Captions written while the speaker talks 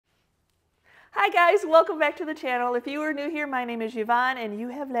Hi guys, welcome back to the channel. If you are new here, my name is Yvonne and you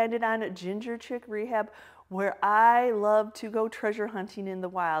have landed on Ginger Chick Rehab, where I love to go treasure hunting in the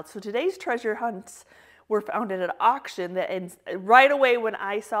wild. So today's treasure hunts were found at an auction and right away when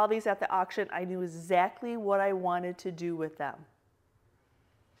I saw these at the auction, I knew exactly what I wanted to do with them.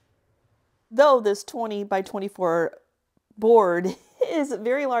 Though this 20 by 24 board is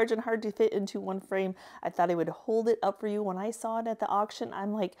very large and hard to fit into one frame, I thought I would hold it up for you. When I saw it at the auction,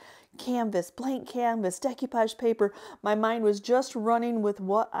 I'm like, canvas, blank canvas, decoupage paper. My mind was just running with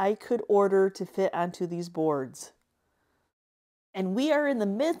what I could order to fit onto these boards. And we are in the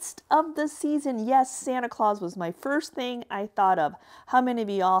midst of the season. Yes, Santa Claus was my first thing I thought of. How many of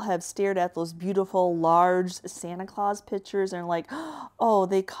y'all have stared at those beautiful large Santa Claus pictures and are like, oh,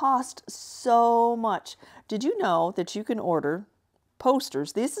 they cost so much? Did you know that you can order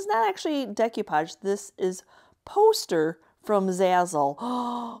posters? This is not actually decoupage. This is poster from Zazzle.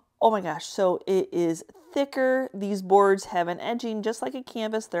 Oh my gosh, so it is thicker. These boards have an edging just like a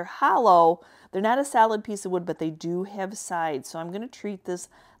canvas. They're hollow. They're not a solid piece of wood, but they do have sides. So I'm going to treat this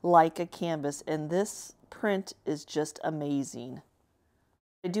like a canvas, and this print is just amazing.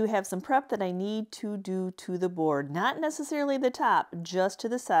 I do have some prep that I need to do to the board. Not necessarily the top, just to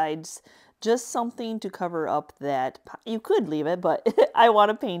the sides. Just something to cover up that. You could leave it, but I want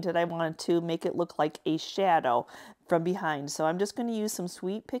to paint it. I want to make it look like a shadow from behind. So I'm just going to use some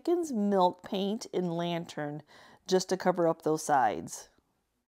Sweet Pickins milk paint in Lantern just to cover up those sides.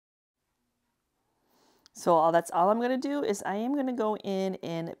 So that's all I'm going to do is I am going to go in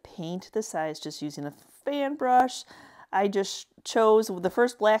and paint the sides just using a fan brush. I just chose the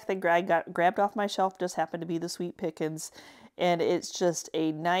first black that I grabbed off my shelf, just happened to be the Sweet Pickins. And it's just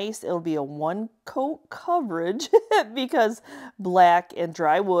a nice, it'll be a one coat coverage because black and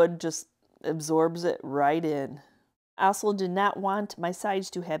dry wood just absorbs it right in. I also did not want my sides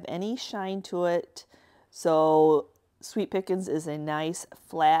to have any shine to it. So Sweet Pickins is a nice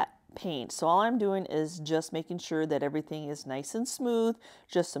flat paint. So all I'm doing is just making sure that everything is nice and smooth.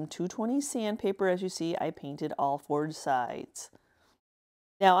 Just some 220 sandpaper. As you see, I painted all four sides.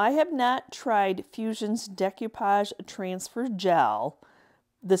 Now, I have not tried Fusion's Decoupage Transfer Gel.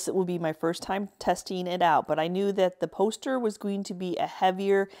 This will be my first time testing it out, but I knew that the poster was going to be a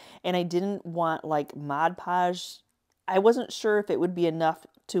heavier, and I didn't want like Mod Podge. I wasn't sure if it would be enough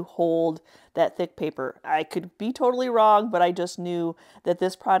to hold that thick paper. I could be totally wrong, but I just knew that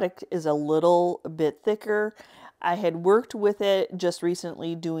this product is a little bit thicker. I had worked with it just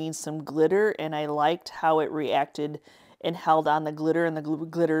recently doing some glitter, and I liked how it reacted and held on the glitter, and the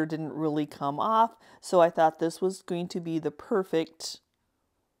glitter didn't really come off. So I thought this was going to be the perfect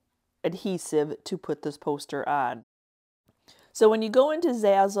adhesive to put this poster on. So when you go into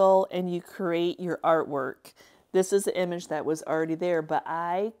Zazzle and you create your artwork, this is the image that was already there, but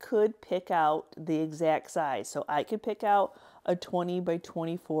I could pick out the exact size. So I could pick out a 20 by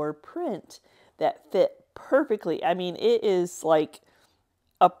 24 print that fit perfectly. I mean, it is like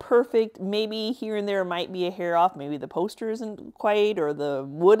a perfect, maybe here and there might be a hair off, maybe the poster isn't quite or the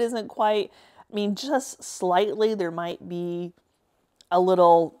wood isn't quite. I mean, just slightly there might be a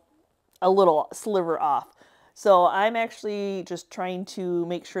little sliver off. So I'm actually just trying to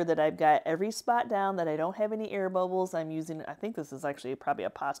make sure that I've got every spot down, that I don't have any air bubbles. I'm using, I think this is actually probably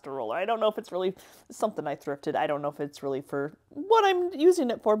a pasta roller. I don't know if it's really something I thrifted. I don't know if it's really for what I'm using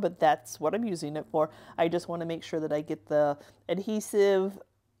it for, but that's what I'm using it for. I just want to make sure that I get the adhesive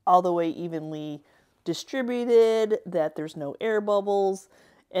all the way evenly distributed, that there's no air bubbles,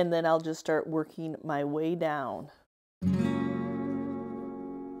 and then I'll just start working my way down.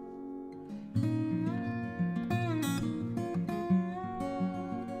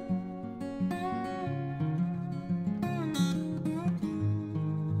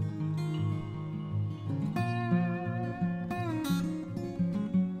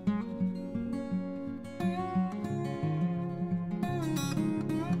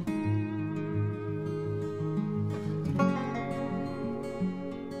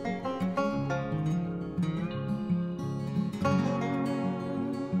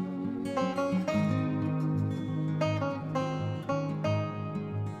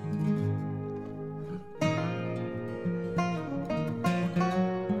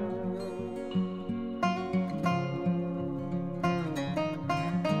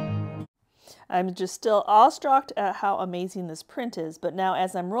 I'm just still awestruck at how amazing this print is, but now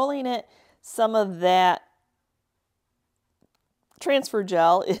as I'm rolling it, some of that transfer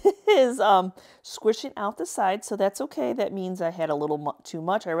gel is squishing out the side, so that's okay. That means I had a little too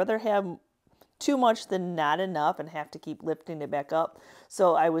much. I'd rather have too much than not enough and have to keep lifting it back up.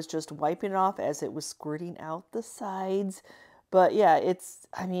 So I was just wiping it off as it was squirting out the sides. But yeah,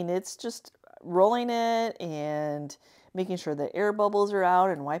 I mean, it's just rolling it and making sure the air bubbles are out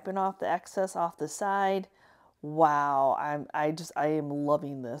and wiping off the excess off the side. Wow, I am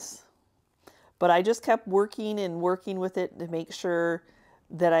loving this. But I just kept working and working with it to make sure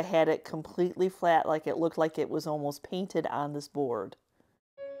that I had it completely flat, like it looked like it was almost painted on this board.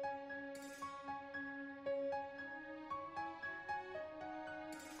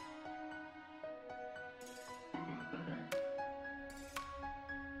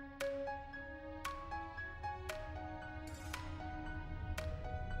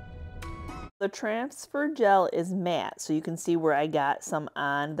 The transfer gel is matte, so you can see where I got some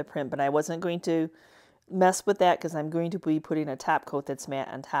on the print, but I wasn't going to mess with that because I'm going to be putting a top coat that's matte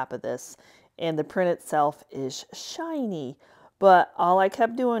on top of this. And the print itself is shiny. But all I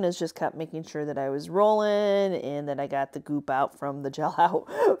kept doing is just kept making sure that I was rolling and that I got the goop out from the gel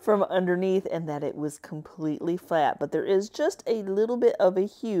out from underneath and that it was completely flat. But there is just a little bit of a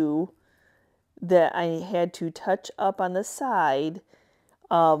hue that I had to touch up on the side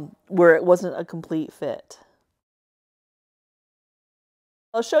where it wasn't a complete fit.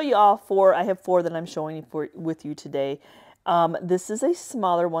 I'll show you all four. I have four that I'm showing with you today. This is a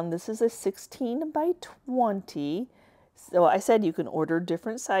smaller one. This is a 16 by 20. So I said you can order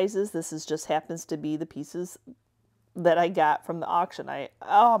different sizes. This is just happens to be the pieces that I got from the auction.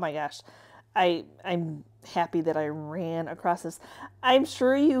 Oh my gosh, I'm happy that I ran across this. I'm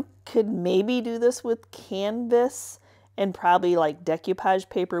sure you could maybe do this with canvas, and probably like decoupage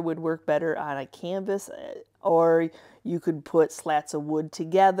paper would work better on a canvas, or you could put slats of wood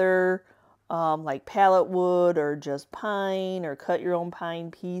together, like pallet wood or just pine, or cut your own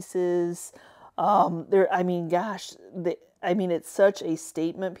pine pieces. I mean, gosh, it's such a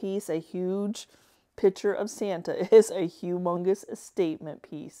statement piece. A huge picture of Santa is a humongous statement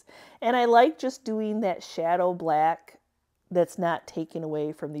piece. And I like just doing that shadow black that's not taken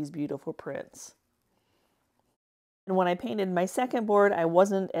away from these beautiful prints. And when I painted my second board, I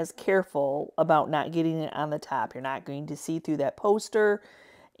wasn't as careful about not getting it on the top. You're not going to see through that poster.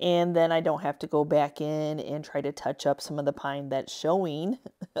 And then I don't have to go back in and try to touch up some of the pine that's showing,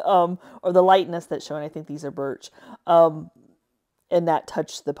 or the lightness that's showing. I think these are birch, and not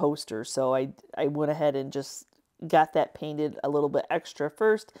touch the poster. So I went ahead and just got that painted a little bit extra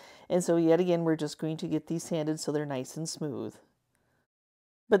first. And so yet again, we're just going to get these sanded so they're nice and smooth.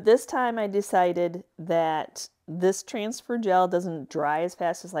 But this time I decided that this transfer gel doesn't dry as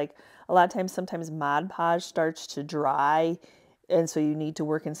fast as, like, a lot of times, sometimes Mod Podge starts to dry, and so you need to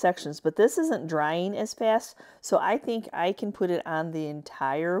work in sections. But this isn't drying as fast, so I think I can put it on the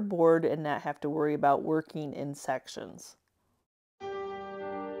entire board and not have to worry about working in sections.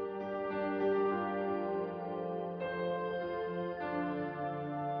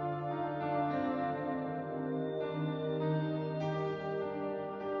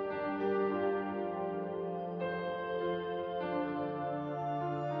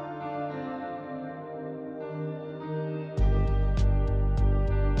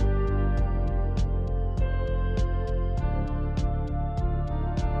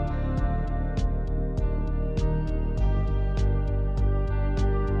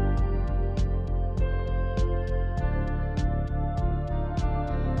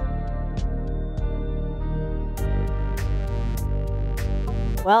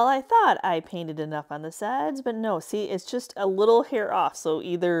 Well, I thought I painted enough on the sides, but no, see, it's just a little hair off. So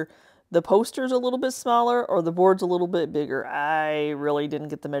either the poster's a little bit smaller or the board's a little bit bigger. I really didn't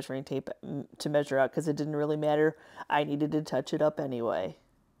get the measuring tape to measure out because it didn't really matter. I needed to touch it up anyway.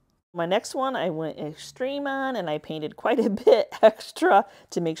 My next one, I went extreme on, and I painted quite a bit extra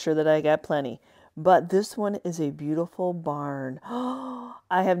to make sure that I got plenty. But this one is a beautiful barn.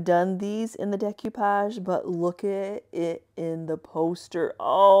 I have done these in the decoupage, but look at it in the poster.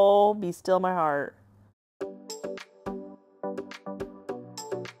 Oh, be still my heart.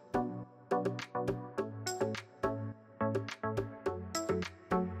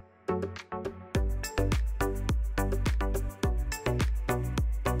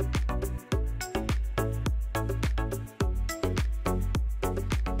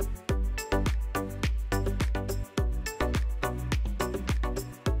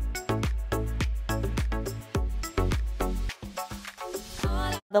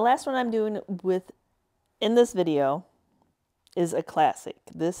 The last one I'm doing in this video is a classic.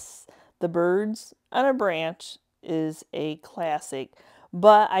 The Birds on a Branch is a classic,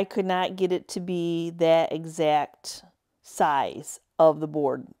 but I could not get it to be that exact size of the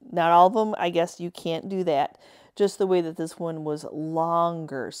board. Not all of them, I guess you can't do that. Just the way that this one was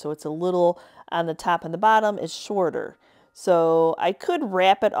longer, so it's a little on the top and the bottom is shorter. So I could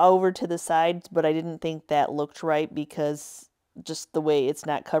wrap it over to the sides, but I didn't think that looked right because just the way it's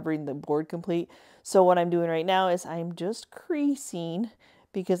not covering the board complete. So what I'm doing right now is I'm just creasing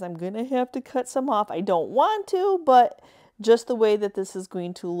because I'm going to have to cut some off. I don't want to, but just the way that this is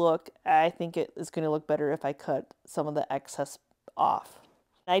going to look, I think it is going to look better if I cut some of the excess off.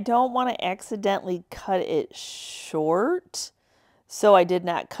 I don't want to accidentally cut it short, so I did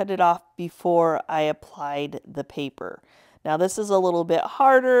not cut it off before I applied the paper. Now this is a little bit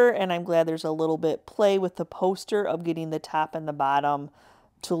harder, and I'm glad there's a little bit play with the poster of getting the top and the bottom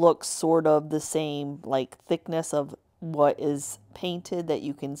to look sort of the same, like thickness of what is painted that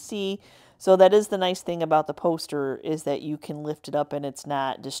you can see. So that is the nice thing about the poster, is that you can lift it up and it's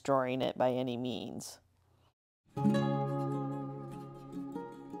not destroying it by any means.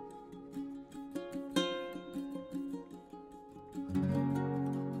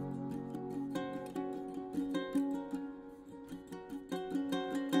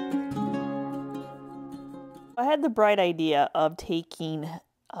 I had the bright idea of taking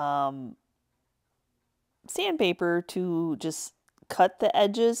sandpaper to just cut the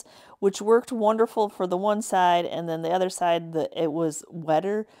edges, which worked wonderful for the one side, and then the other side it was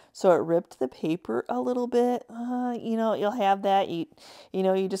wetter, so it ripped the paper a little bit. You know, you'll have that. You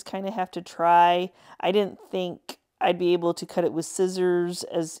know, you just kind of have to try. I didn't think I'd be able to cut it with scissors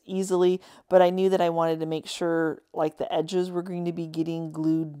as easily, but I knew that I wanted to make sure like the edges were going to be getting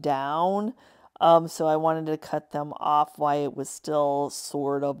glued down. So I wanted to cut them off while it was still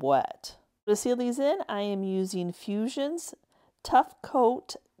sort of wet. To seal these in, I am using Fusion's Tough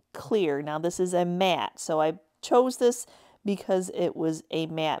Coat Clear. Now this is a matte, so I chose this because it was a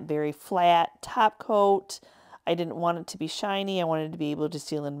matte, very flat top coat. I didn't want it to be shiny. I wanted to be able to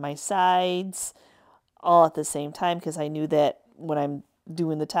seal in my sides all at the same time, because I knew that when I'm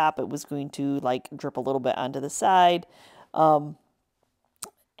doing the top, it was going to like drip a little bit onto the side.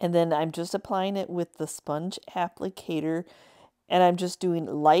 And then I'm just applying it with the sponge applicator, and I'm just doing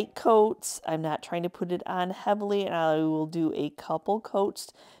light coats. I'm not trying to put it on heavily, and I will do a couple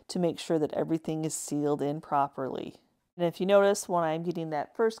coats to make sure that everything is sealed in properly. And if you notice, when I'm getting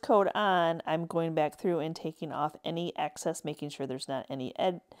that first coat on, I'm going back through and taking off any excess, making sure there's not any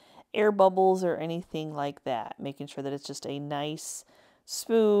air bubbles or anything like that, making sure that it's just a nice,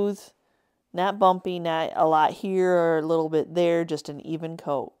 smooth, not bumpy, not a lot here or a little bit there, just an even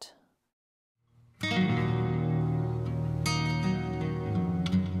coat.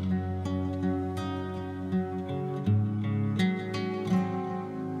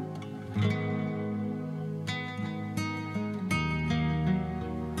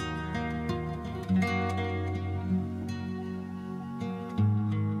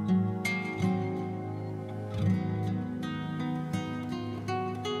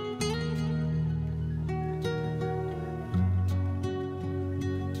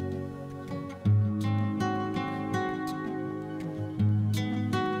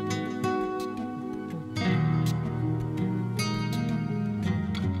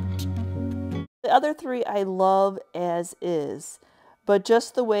 The other three I love as is, but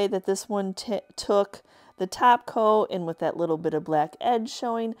just the way that this one took the top coat and with that little bit of black edge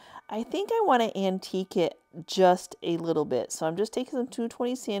showing, I think I want to antique it just a little bit. So I'm just taking some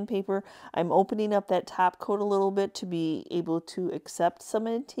 220 sandpaper. I'm opening up that top coat a little bit to be able to accept some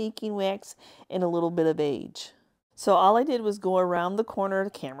antiquing wax and a little bit of age. So all I did was go around the corner.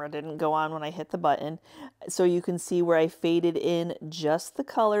 The camera didn't go on when I hit the button. So you can see where I faded in just the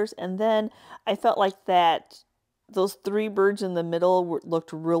colors. And then I felt like those three birds in the middle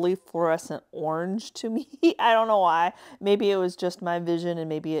looked really fluorescent orange to me. I don't know why. Maybe it was just my vision and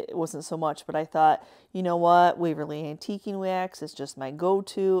maybe it wasn't so much. But I thought, you know what? Waverly Antiquing Wax is just my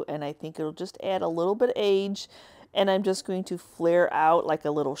go-to. And I think it'll just add a little bit of age. And I'm just going to flare out like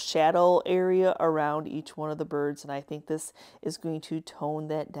a little shadow area around each one of the birds. And I think this is going to tone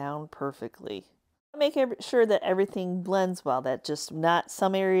that down perfectly. Make sure that everything blends well, that just not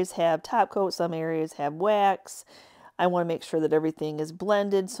some areas have top coat, some areas have wax. I want to make sure that everything is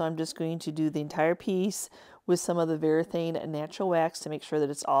blended. So I'm just going to do the entire piece with some of the Varathane natural wax to make sure that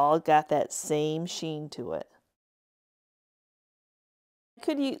it's all got that same sheen to it.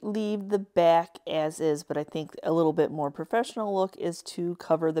 Could you leave the back as is, but I think a little bit more professional look is to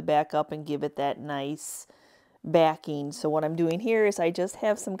cover the back up and give it that nice backing. So what I'm doing here is I just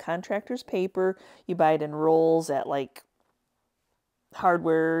have some contractor's paper. You buy it in rolls at like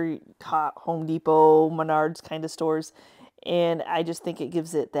hardware, Home Depot, Menards kind of stores. And I just think it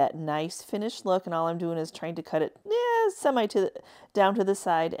gives it that nice finished look. And all I'm doing is trying to cut it down to the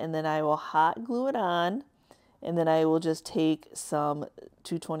side, and then I will hot glue it on. And then I will just take some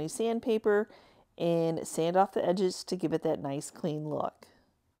 220 sandpaper and sand off the edges to give it that nice clean look.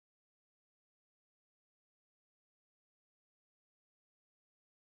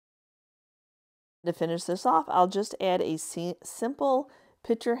 To finish this off, I'll just add a simple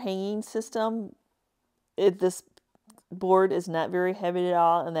picture hanging system. This board is not very heavy at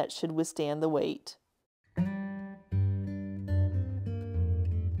all, and that should withstand the weight.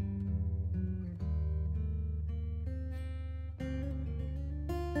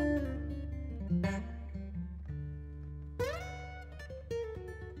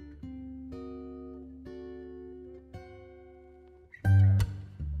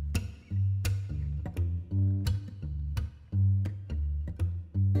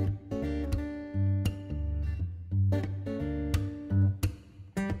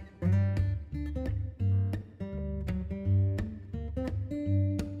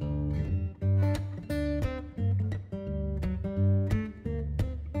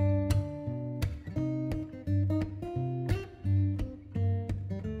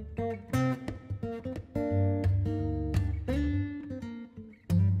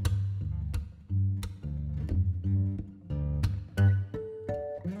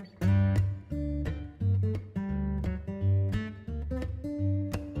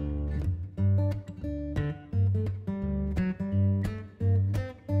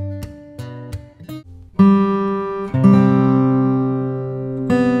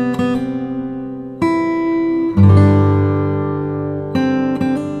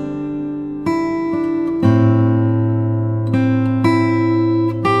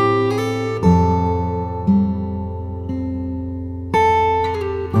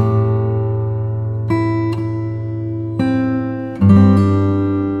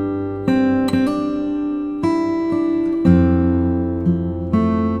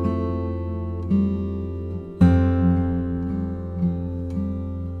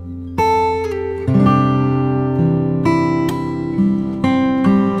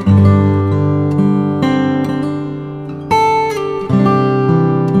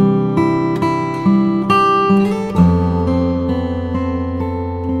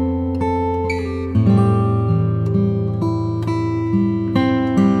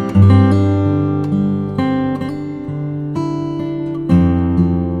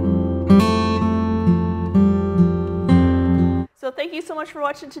 Thank you so much for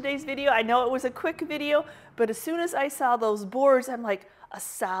watching today's video. I know it was a quick video, but as soon as I saw those boards, I'm like, a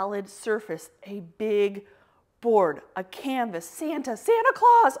solid surface, a big board, a canvas, Santa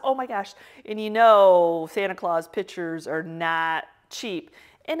Claus, oh my gosh. And you know, Santa Claus pictures are not cheap.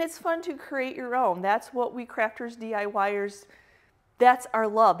 And it's fun to create your own. That's what we crafters, DIYers, that's our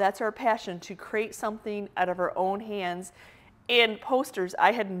love, that's our passion, to create something out of our own hands. And posters,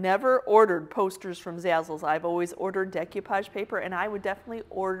 I had never ordered posters from Zazzle. I've always ordered decoupage paper, and I would definitely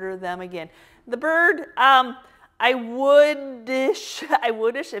order them again. The bird, I would-ish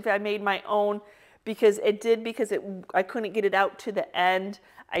if I made my own, because I couldn't get it out to the end.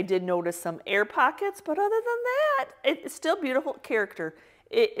 I did notice some air pockets, but other than that, it's still beautiful character.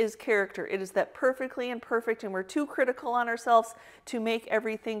 It is character. It is that perfectly imperfect, and we're too critical on ourselves to make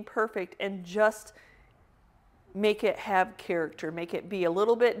everything perfect, and just make it have character, make it be a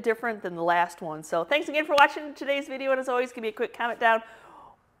little bit different than the last one. So thanks again for watching today's video, and as always, give me a quick comment down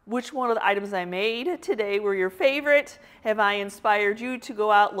which one of the items I made today were your favorite. Have I inspired you to go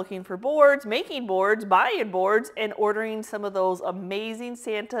out looking for boards, making boards, buying boards, and ordering some of those amazing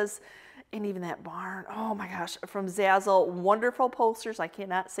Santas, and even that barn, oh my gosh, from Zazzle. Wonderful posters. I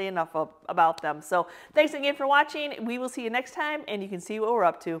cannot say enough about them. So thanks again for watching. We will see you next time, and you can see what we're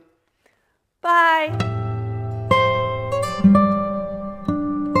up to. Bye.